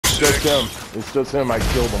just him. It's just him. I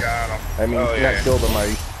killed him. Got him. I mean, Oh, yeah. not killed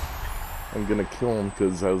him. I'm gonna kill him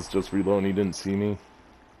because I was just reloading. He didn't see me.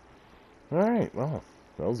 All right. Well,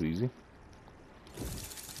 that was easy.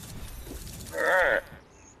 All right.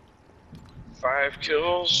 5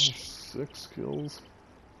 kills. 6 kills.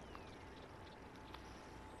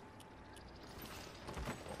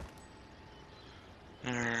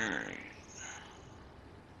 All right.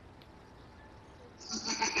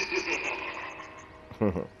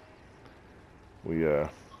 We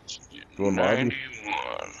doing lobby? 91.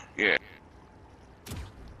 Yeah.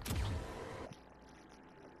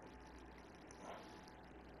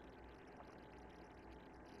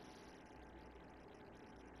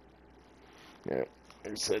 Yeah.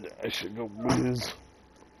 I said I should go whiz.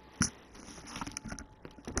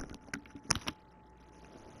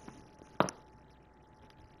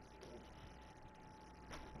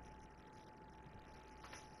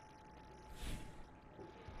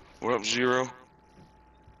 What up, Zero?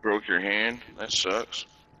 Broke your hand? That sucks.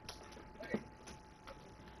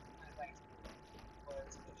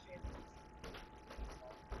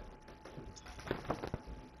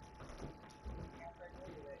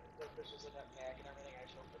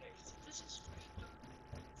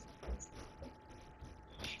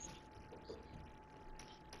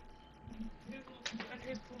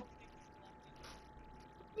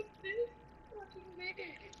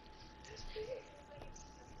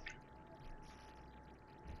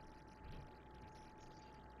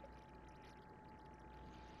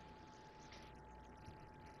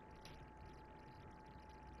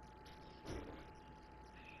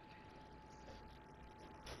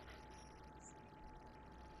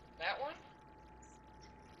 That one?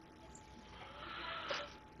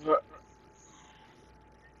 What?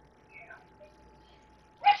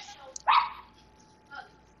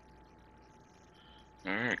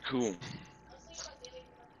 Alright, cool. What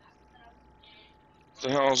the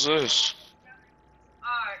hell is this?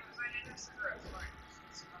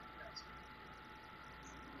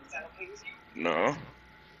 Is that okay with you? No.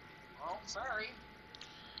 Oh, sorry.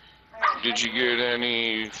 Did you get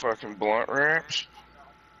any fucking blunt wraps?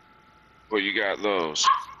 Well, you got those.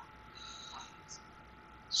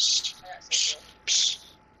 Psst.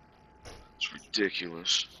 It's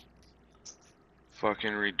ridiculous.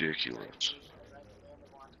 Fucking ridiculous.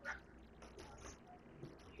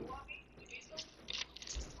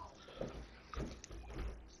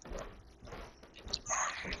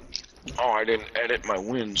 Oh, I didn't edit my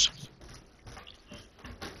wins.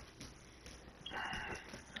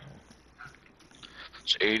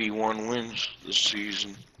 It's 81 wins this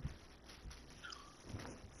season.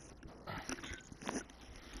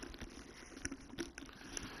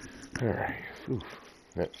 Alright.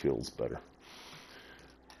 That feels better.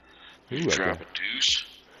 You drop a deuce?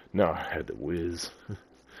 No, I had to whiz.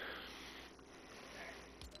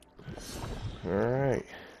 Alright.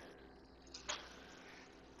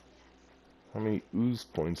 How many ooze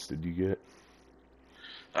points did you get?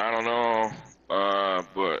 I don't know,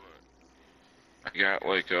 but I got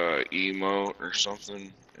like a emote or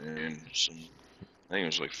something, and some, I think it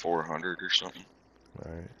was like 400 or something.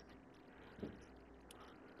 Alright.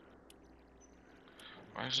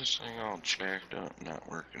 Why is this thing all jacked up, not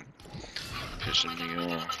working? Pissing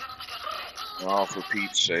me off. Oh, for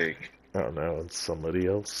Pete's sake. I don't know, it's somebody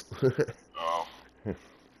else. Oh.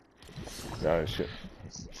 No, I should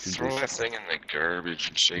Throw that thing in the garbage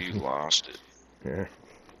and say you lost it. Yeah.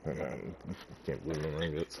 I can't believe my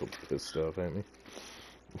mom got so pissed off at me.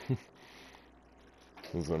 It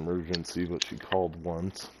was an emergency, but she called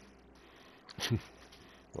once.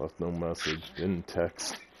 Left no message, didn't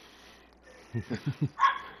text.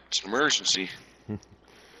 It's an emergency.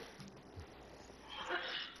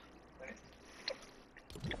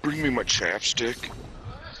 Bring me my chapstick.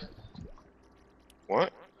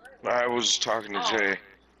 What? I was talking to Jay.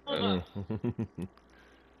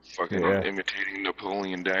 Fucking imitating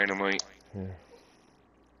Napoleon Dynamite.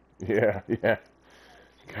 Yeah.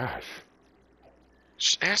 Gosh.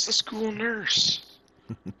 Just ask the school nurse.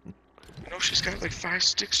 You know, she's got like 5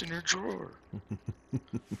 sticks in her drawer.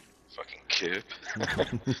 Fucking kid.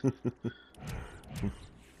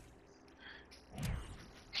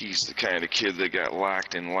 He's the kind of kid that got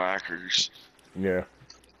locked in lockers. Yeah.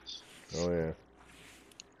 Oh, yeah.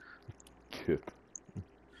 Kid.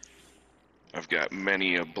 I've got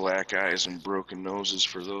many black eyes and broken noses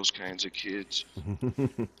for those kinds of kids.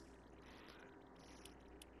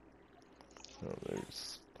 Oh,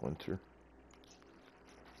 there's Splinter.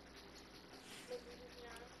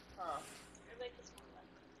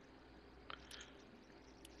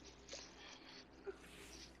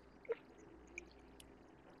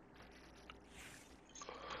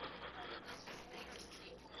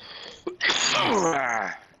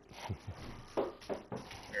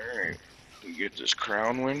 get this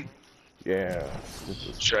crown win? Yeah. Get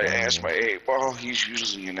this Should I crown ask my win. 8-ball? He's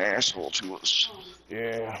usually an asshole to us.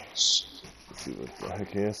 Yeah. Let's see what the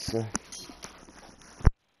heck he has to say.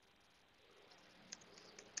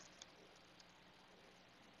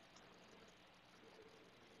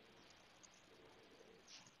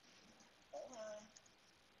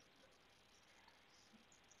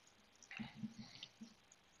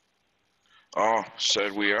 Oh,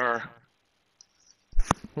 said we are.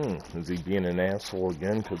 Is he being an asshole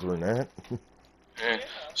again because we're not?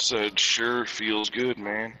 Said sure feels good,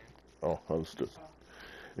 man. Oh, I was just...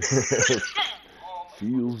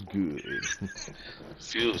 Feels good.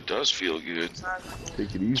 Does feel good.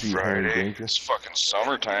 Take it It's easy, Honey Friday. Danger. It's fucking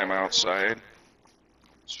summertime outside.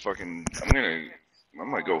 It's fucking. I'm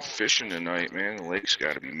gonna go fishing tonight, man. The lake's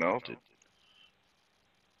got to be melted.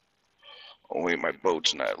 Oh wait, my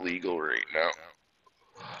boat's not legal right now.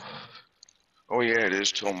 Oh yeah, it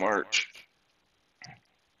is till March.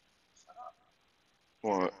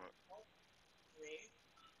 What?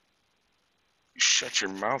 You shut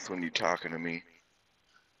your mouth when you're talking to me.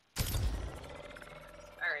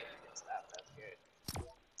 Alright, you can stop. That's good.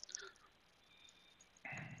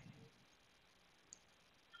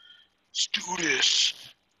 Let's do this.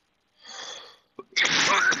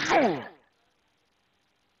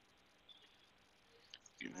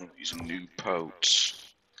 Get one of these new poats.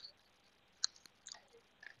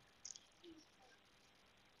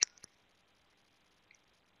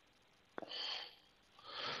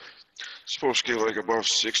 It's supposed to get like above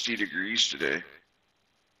 60 degrees today.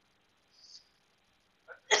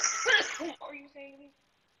 What were you saying to me?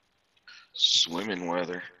 Swimming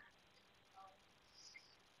weather.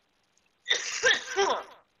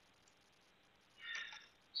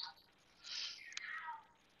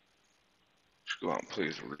 Should go out and play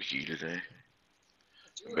with Ricky today.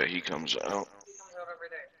 I bet he comes out. He comes out every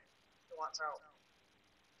day. He wants out.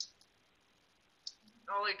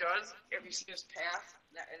 All he does, if you see his path,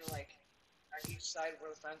 and like on each side where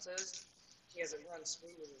the fence is, he has it run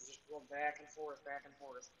smooth and just run back and forth, back and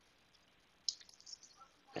forth.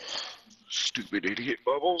 Stupid idiot,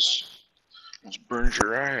 Bubbles. Almost burns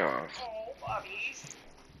your eye off. Oh, Bobby.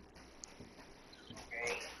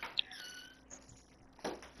 Okay.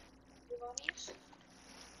 Bobbies?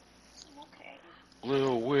 Okay.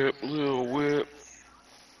 Little whip, little whip.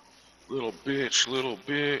 Little bitch, little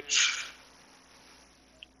bitch.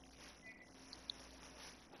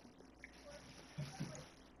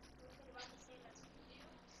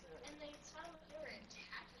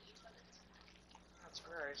 That's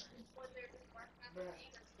great.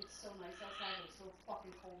 It's so nice outside, it's so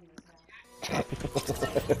fucking cold in this house.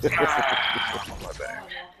 Ah, my back.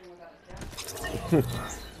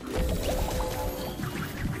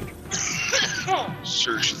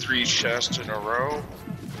 Search 3 chests in a row.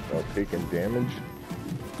 Without taking damage.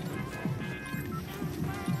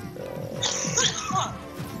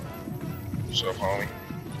 What's up, homie?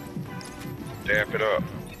 Dap it up.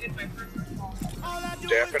 You did my first call.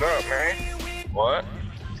 Dap it up, man. What?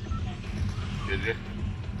 Did you?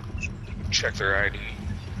 Check their ID.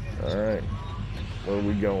 Alright. Where are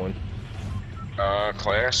we going?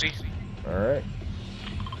 Classy. Alright.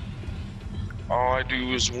 All I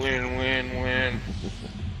do is win, win, win.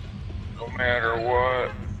 No matter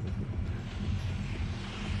what.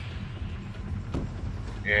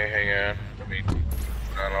 Yeah, hang on. Let me put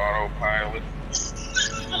on autopilot.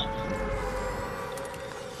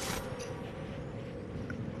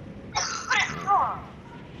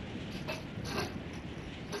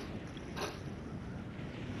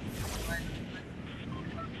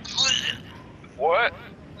 What?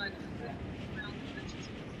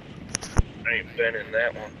 I ain't been in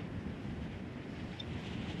that one.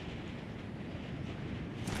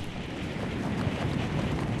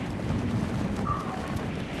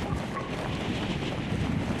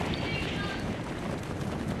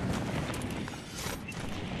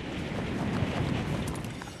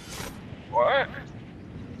 What?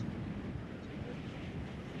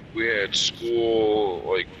 We had school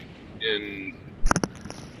like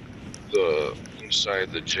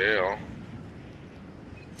inside the jail.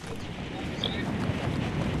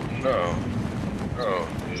 No.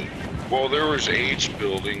 Well, there was age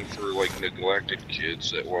building for like neglected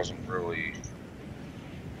kids that wasn't really.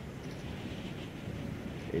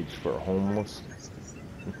 Age for homeless.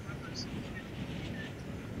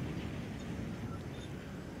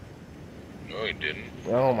 No, he didn't.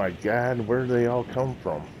 Oh my god, where do they all come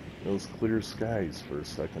from? It was clear skies for a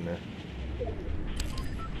second there.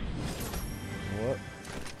 What?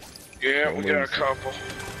 Yeah, we got a couple.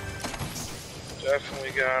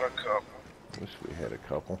 Definitely got a couple. Wish we had a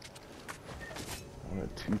couple. One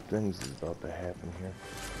of two things is about to happen here.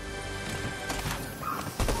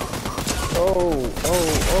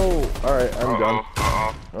 Oh! Alright, I'm done.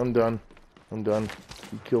 I'm done. I'm done.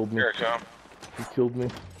 He killed me. Here I come. He killed me.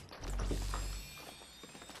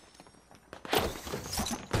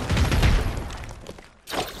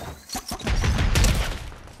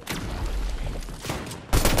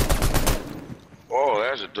 Oh,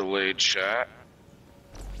 that's a delayed shot.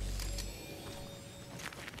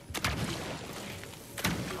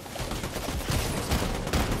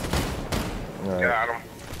 Alright. Got him.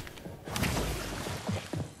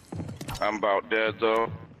 I'm about dead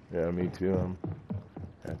though. Yeah, me too.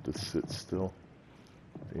 I have to sit still.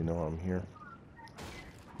 They know I'm here.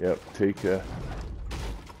 Yep, take a...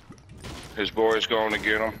 His boy's going to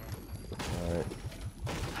get him. Alright.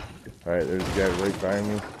 Alright, there's a guy right by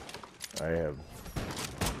me. I have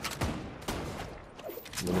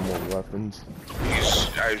minimal weapons.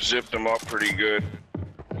 I zipped him up pretty good.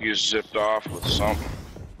 He was zipped off with something.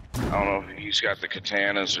 I don't know if he's got the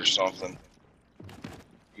katanas or something.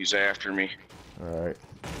 He's after me. Alright.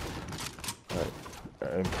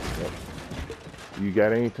 Alright. Yep. You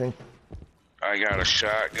got anything? I got a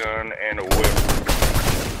shotgun and a whip.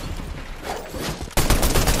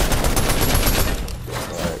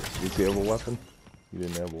 Alright. Does he have a weapon? You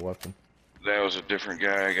didn't have a weapon? That was a different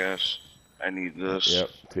guy, I guess. I need this. Yep,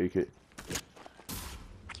 take it.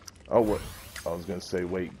 Oh, what? I was gonna say,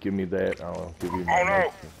 wait, give me that. I'll give you my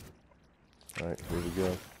knife. Alright, here we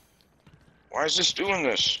go. Why is this doing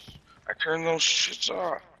this? I turned those shits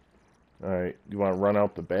off. Alright, you want to run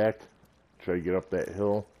out the back? Try to get up that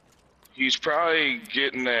hill? He's probably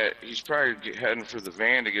getting that. He's probably heading for the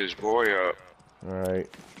van to get his boy up. Alright,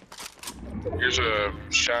 Here's a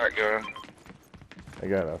shotgun. I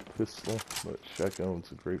got a pistol, but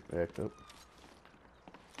shotgun's a great backup.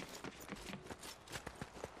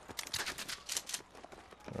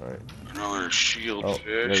 Alright. Another shield Oh,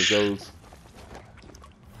 fish. there goes.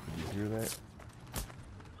 Did you hear that?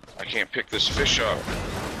 I can't pick this fish up.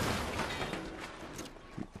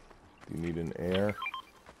 Do you need an air?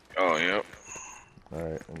 Oh, yep.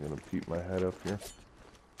 Alright, I'm gonna peep my head up here.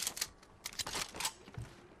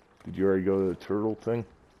 Did you already go to the turtle thing?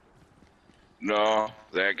 No,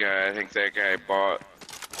 that guy. I think that guy bought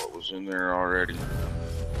what was in there already.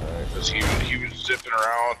 Cause he was zipping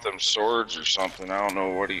around with them swords or something. I don't know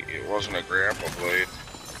what it wasn't a grapple blade.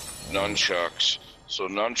 Nunchucks. So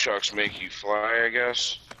nunchucks make you fly, I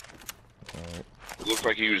guess. Alright, It looked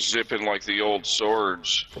like he was zipping like the old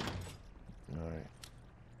swords. alright.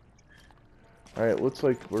 Alright, looks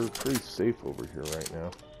like we're pretty safe over here right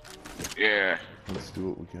now. Yeah. Let's do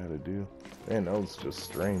what we gotta do. Man, that was just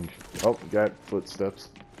strange. Oh, got footsteps.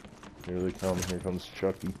 Here they come. Here comes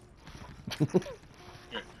Chucky.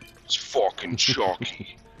 It's fucking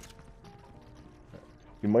Chucky.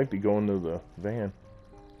 He might be going to the van.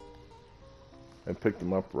 I picked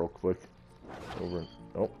him up real quick. Over.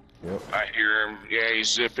 Oh, yep. I hear him. Yeah, he's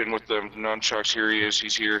zipping with them nunchucks. Here he is.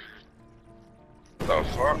 He's here. The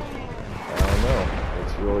fuck? I don't know.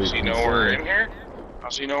 It's really. Does he know we're concerning. in here?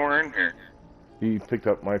 How's he know we're in here? He picked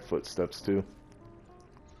up my footsteps too.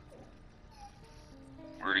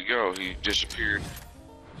 Where'd he go? He disappeared.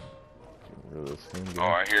 Get rid of this handgun. Oh,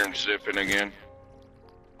 I hear him zipping again.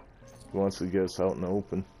 He wants to get us out in the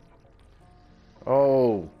open.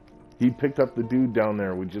 Oh, he picked up the dude down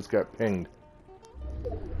there. We just got pinged.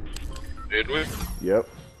 Did we? Yep.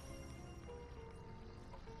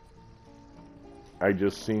 I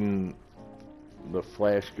just seen the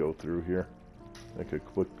flash go through here. Like a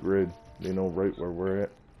quick grid. They know right where we're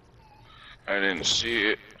at. I didn't see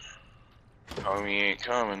it. Oh, he ain't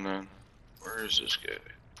coming then. Where is this guy?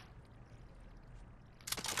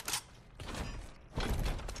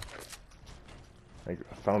 I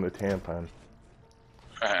found a tampon.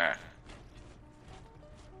 Ah.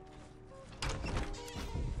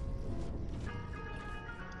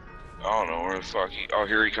 I don't know where the fuck he... Oh,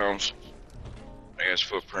 here he comes. I guess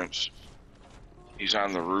footprints. He's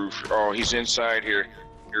on the roof. Oh, he's inside here.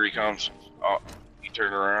 Here he comes. Oh, he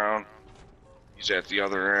turned around. He's at the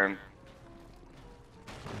other end.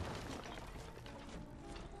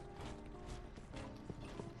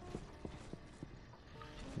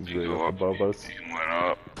 He's He right go up above us. He went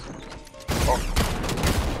up. Oh.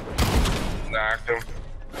 Knocked him.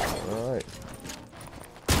 Alright.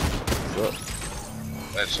 What's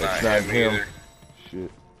up? That's That's not not him him. either.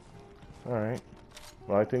 Shit. Alright.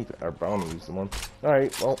 Well, I think that our bounty's the one.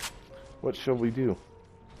 Alright, well, what shall we do?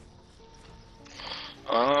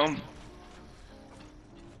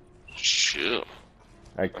 Chill.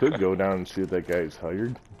 I could go down and see if that guy's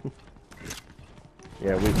hired.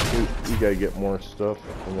 Yeah, we gotta get more stuff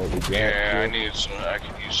than what we got. Yeah, here. I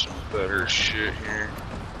could use some better shit here.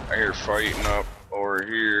 I hear fighting up over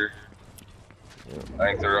here. I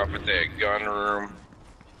think they're up at that gun room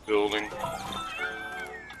building.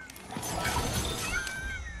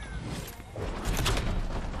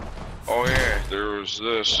 Oh yeah, there was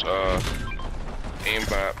this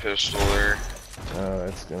aimbot pistol there. Oh,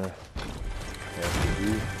 that's gonna have to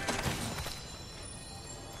do.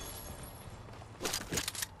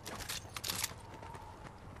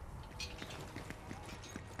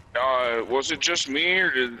 Was it just me or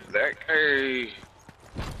did that guy?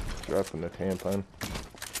 Dropping the tampon.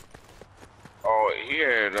 Oh, he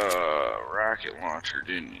had a rocket launcher,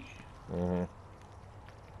 didn't he? Mm-hmm.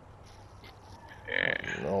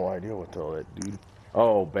 Yeah. No idea what the hell that dude.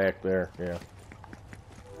 Oh, back there, yeah.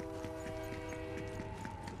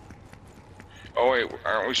 Oh wait,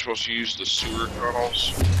 aren't we supposed to use the sewer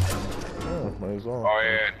tunnels? Oh, might as well. Oh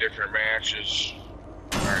yeah, different matches.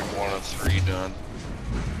 Alright, 1 of 3 done.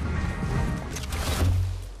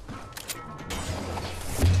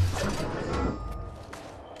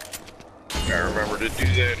 I remember to do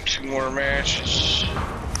that in 2 more matches.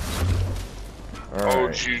 All Oh,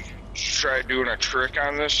 right. did you try doing a trick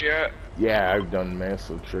on this yet? Yeah, I've done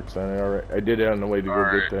massive tricks on it already. I did it on the way to go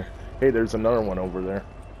Alright. get the. Hey, there's another one over there.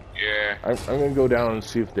 Yeah. I'm gonna go down and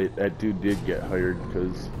see if that dude did get hired,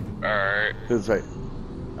 because Alright.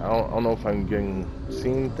 I don't know if I'm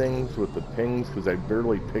seeing things with the pings, because I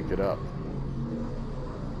barely pick it up.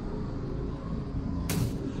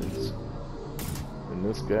 And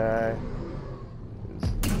this guy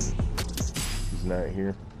he's not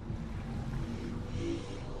here.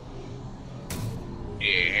 He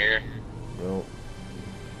ain't here. No.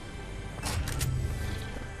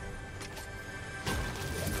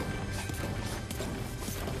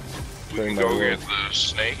 We can go get the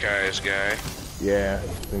Snake Eyes guy. Yeah, I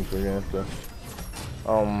think we're gonna have to.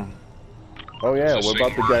 Oh yeah, Does this what about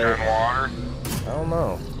thing the work guy? on water? I don't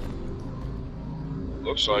know.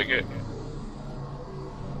 Looks like it.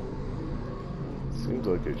 Seems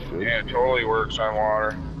like it should. Yeah, it totally works on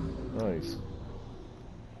water. Nice.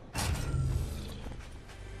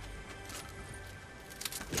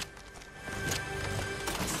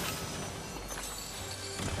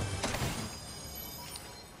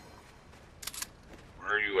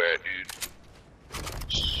 Where are you at, dude?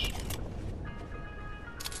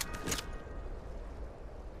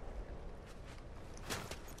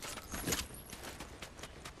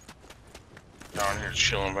 Down here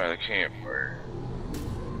chilling by the campfire.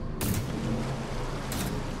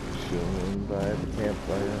 Chilling by the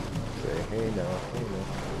campfire. Say hey now, hey now.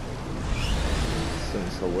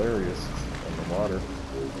 Seems hilarious on the water.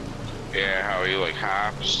 Yeah, how he like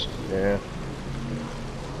hops. Yeah.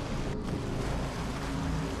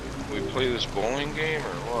 We play this bowling game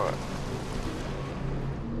or what?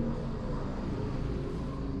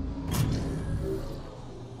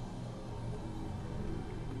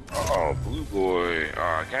 Oh, Blue Boy.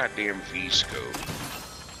 Oh, goddamn V-scope.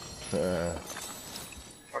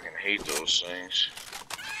 Fucking hate those things.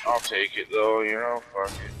 I'll take it though, you know,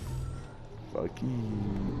 fuck it. Fuck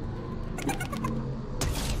you.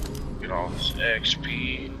 Get all this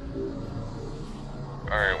XP.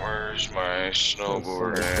 Alright, where's my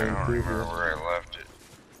snowboard at? I don't remember where I left it.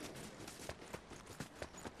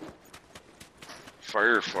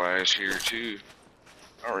 Firefly's here too.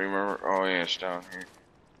 I don't remember. Oh yeah, it's down here.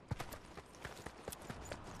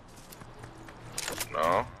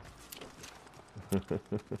 No?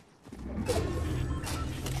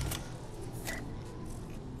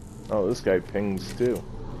 Oh, this guy pings too.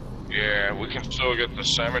 Yeah, we can still get the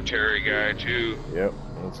cemetery guy too. Yep,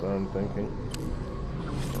 that's what I'm thinking.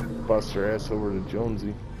 Bust her ass over to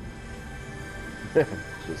Jonesy.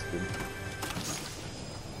 Just kidding.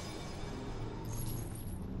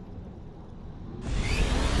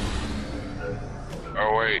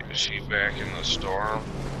 Oh wait, is he back in the storm?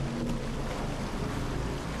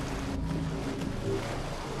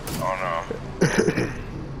 Oh no.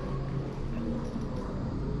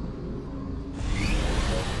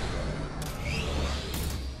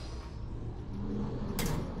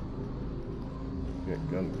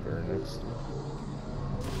 Get gunfire next.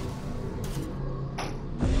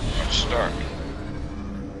 I'm stuck.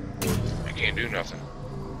 I can't do nothing.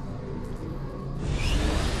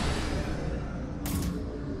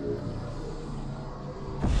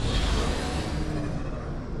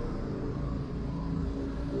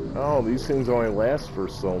 Oh, these things only last for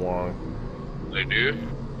so long. They do?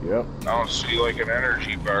 Yep. I don't see like an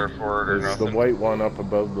energy bar for it or It's nothing. the white one up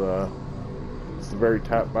above the... It's the very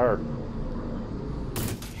top bar.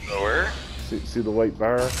 So where? See the white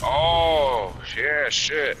bar? Oh, yeah,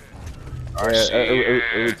 shit. I Yeah, see.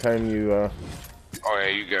 every time you, Oh, yeah,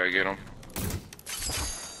 you gotta get him.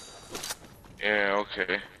 Yeah,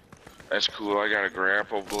 okay. That's cool. I got a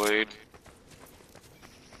grapple blade.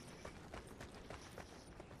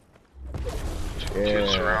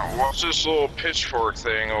 Kids yeah. around. What's this little pitchfork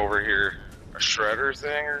thing over here? A shredder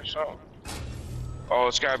thing or something? Oh,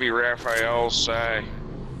 it's gotta be Raphael's side.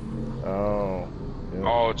 Oh. Yep.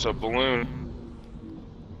 Oh, it's a balloon.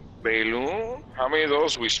 Balloon? How many of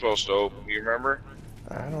those are we supposed to open? Do you remember?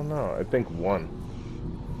 I don't know. I think one.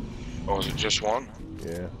 Oh, is it just one?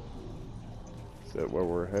 Yeah. Is that where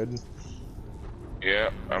we're heading?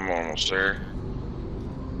 Yeah, I'm almost there.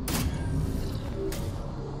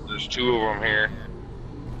 There's two of them here.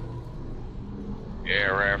 Yeah,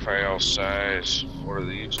 Raphael's size. What do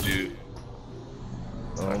these do?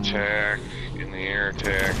 Attack, in the air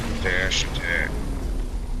attack, dash attack.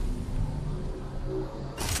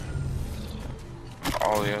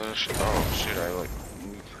 All the others. Oh shit, I like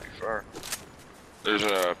moved pretty far. There's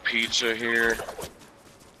a pizza here.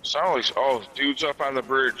 Sound like, oh, dude's up on the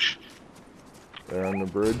bridge. They're on the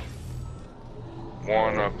bridge.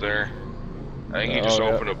 One up there. I think he just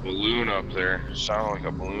opened a balloon up there. Sound like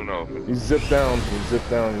a balloon opened. He's zipped down. He's zipped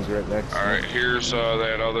down. He's right next to me. Alright, here's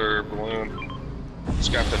that other balloon. It's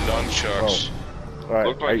got the nunchucks. Oh. All right,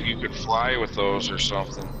 Looked like you could fly with those or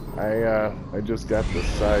something. I just got the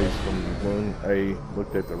size from the balloon. I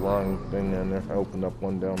looked at the wrong thing on there. I opened up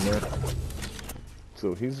one down there.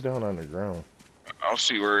 So he's down on the ground. I'll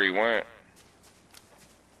see where he went.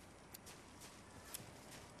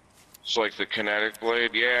 It's like the kinetic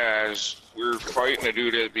blade. Yeah, as we were fighting a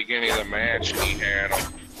dude at the beginning of the match, he had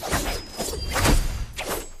him.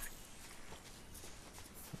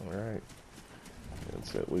 Alright.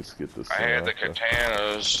 Let's at least get this. I had the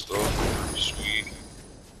katanas. Those were pretty sweet.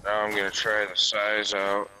 Now I'm gonna try the size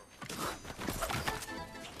out.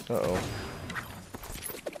 Uh-oh.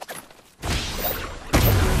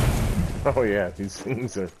 Oh yeah, these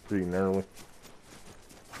things are pretty gnarly.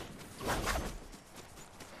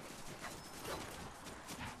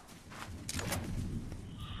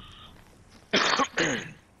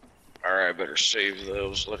 Alright, better save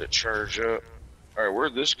those, let it charge up. Alright,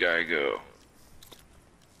 where'd this guy go?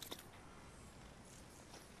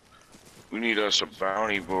 We need us a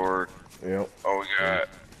bounty board. Yep. Oh, we got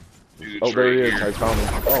dudes Oh, there right he is. here. I found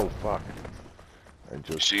him. Oh, fuck. I You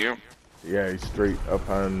just... see him? Yeah, he's straight up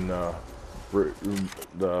on the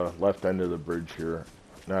left end of the bridge here.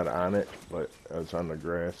 Not on it, but I was on the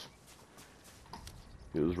grass.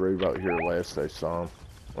 He was right about here last I saw him.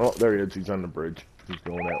 Oh, there he is. He's on the bridge. He's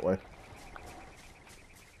going that way.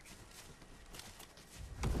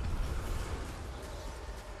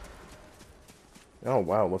 Oh,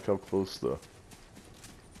 wow. Look how close the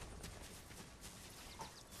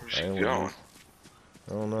Where's he island going? is.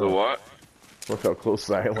 I don't know. The what? Look how close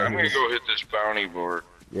the island I'm gonna is. go hit this bounty board.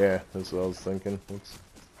 Yeah, that's what I was thinking. Let's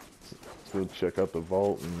go check out the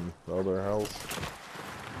vault and the other house.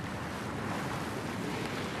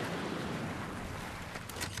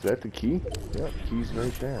 Is that the key? Yep, key's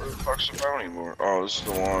right there. Where the fuck's the bounty board? Oh, this is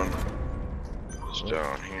the one. It's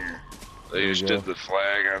down here. They just did the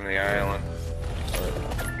flag on the island.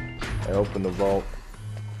 I opened the vault.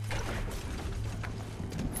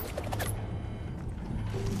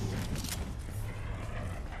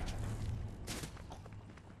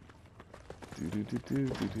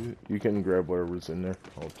 You can grab whatever's in there.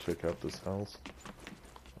 I'll check out this house.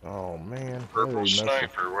 Oh man. why are they Purple messing-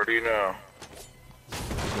 sniper, what do you know?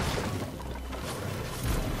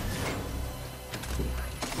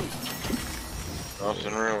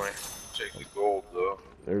 Nothing really. Take the gold though.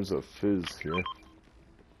 There's a fizz here.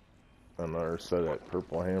 On our side of that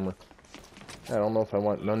purple hammer. I don't know if I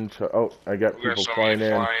want nunchuck. Oh, I got We got people somebody flying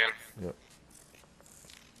in. flying. Yep.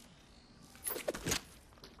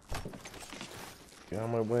 Get out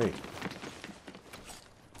of my way.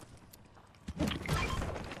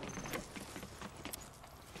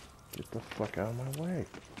 Get the fuck out of my way.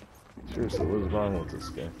 Seriously, what's wrong with this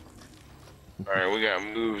guy? Alright, we got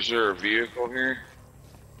moves. Is there a vehicle here?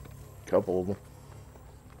 Couple of them.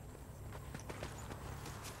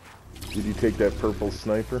 Did you take that purple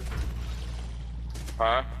sniper?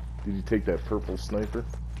 Huh? Did you take that purple sniper?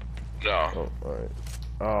 No. Oh, alright.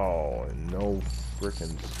 Oh, and no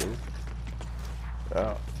frickin' scope.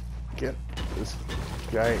 Oh, get this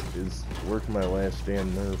guy is working my last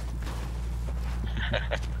damn nerve.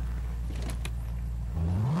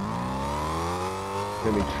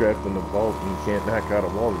 Gonna be trapped in the vault and you can't knock out a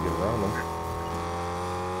wall to get around him.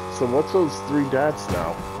 So what's those 3 dots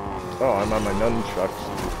now? Oh, I'm on my nunchucks.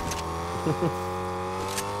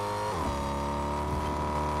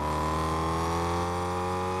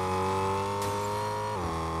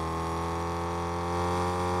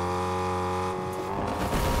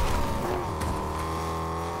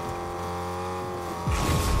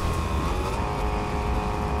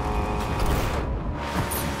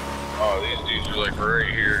 Oh, these dudes are like right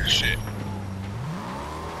here. Shit.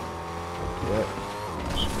 Yeah.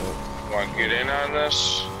 Want to get in on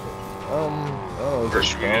this? Oh, Or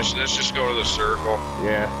should we just, let's just go to the circle.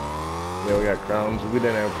 Yeah. Yeah, we got crowns. If we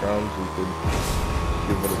didn't have crowns, we could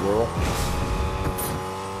give it a whirl.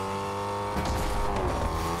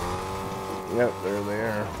 Yep, there they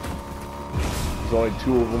are. There's only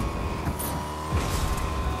 2 of them.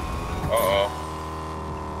 Uh-oh.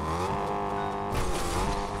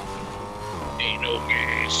 Ain't no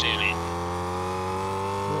gas in it.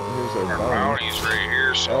 Here's our Our bounty. bounty's right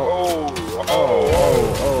here, so... Oh.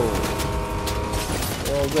 Oh.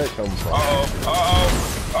 Where did that come from?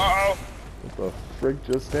 Uh-oh. What the frick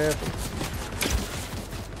just happened?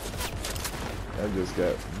 I just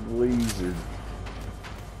got lasered.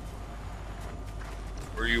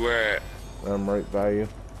 Where you at? I'm right by you.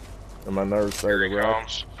 I'm on the other side Here of he the rock.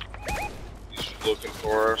 comes. He's looking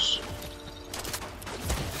for us.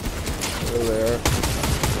 There they are.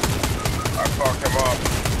 I fucked him up.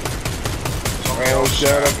 Somebody Oh, else got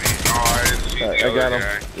shot me. Oh, I didn't see Alright, the I other got him.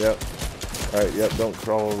 guy. Yep. Alright, yep, don't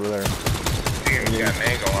crawl over there. Damn, he got an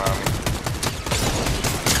angle on me.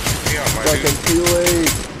 Yeah, my Fucking dude. too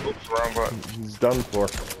late. Oops, wrong button. He's done for.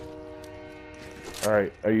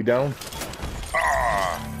 Alright, are you down?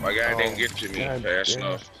 Ah, my guy didn't get to me God fast damn.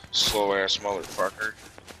 enough. Slow ass motherfucker.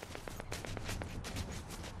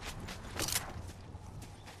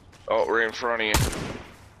 Oh, right in front of you.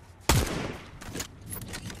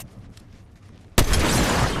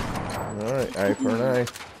 Alright, eye for an eye.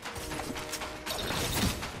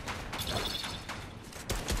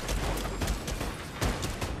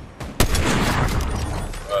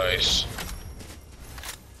 Nice.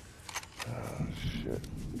 Oh shit.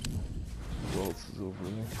 Who else is over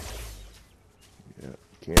there? Yeah,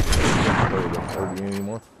 can't play the party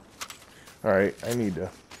anymore. Alright, I need to.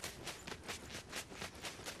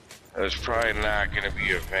 There's probably not gonna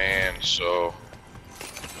be a van, so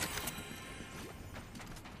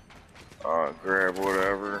grab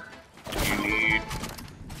whatever you need.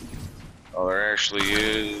 Oh, there actually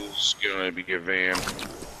is gonna be a van.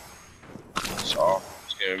 So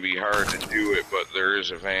it's gonna be hard to do it, but there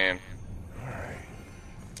is a van.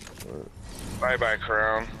 Alright. Bye bye,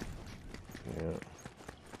 Crown. Yeah.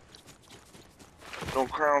 No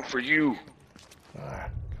crown for you. Ah,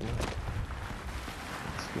 come on.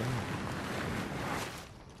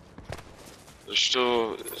 Let's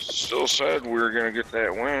go. They still said we were gonna get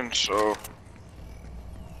that win, so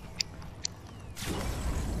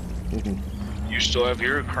you still have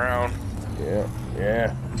your crown. Yeah,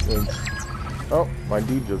 yeah. Oh, my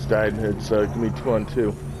dude just died. It's give me 2 on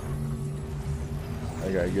 2.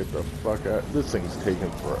 I gotta get the fuck out. This thing's taking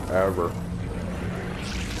forever.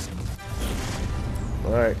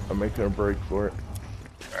 Alright, I'm making a break for it.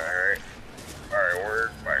 Alright,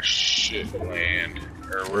 where'd my shit land?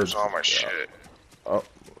 Or where's all my shit? Up.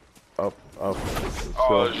 Oh,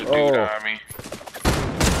 So- there's a dude on me.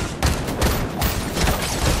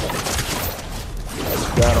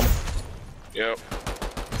 Got him. Yep.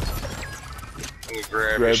 Let me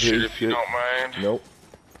grab Grab his shit his if you shit. don't mind. Nope.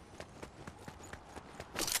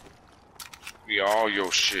 Give me all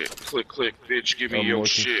your shit. Click, bitch, give me I'm your looking.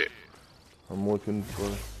 shit. I'm looking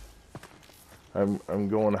for. I'm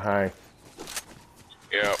going high.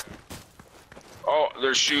 Yep. Oh,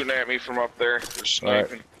 they're shooting at me from up there. They're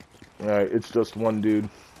sniping. Alright, it's just one dude.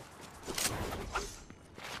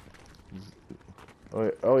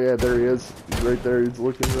 Oh yeah, there he is. He's right there. He's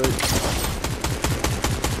looking right.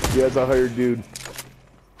 He has a hired dude.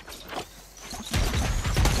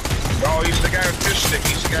 Oh, he's the guy with fish stick.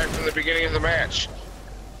 He's the guy from the beginning of the match.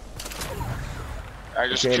 I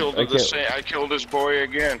just killed I killed his boy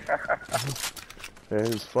again. That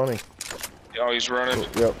is funny. Oh, he's running.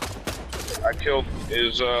 Yep. I killed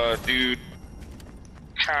his dude,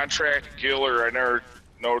 contract killer. I never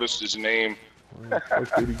noticed his name. Where the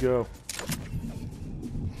fuck did he go?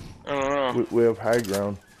 I don't know. We have high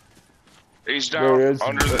ground. He's There down he is.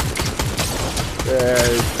 under the Yeah,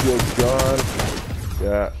 his shield's gone.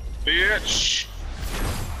 Yeah. bitch.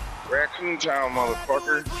 Raccoon Town,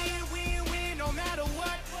 motherfucker.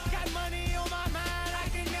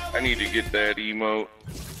 I need to get that emote.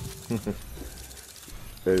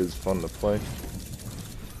 That is fun to play.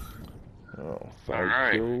 Oh, 5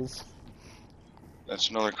 Alright. kills. That's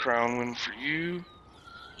another crown win for you.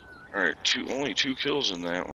 Alright, only 2 kills in that one.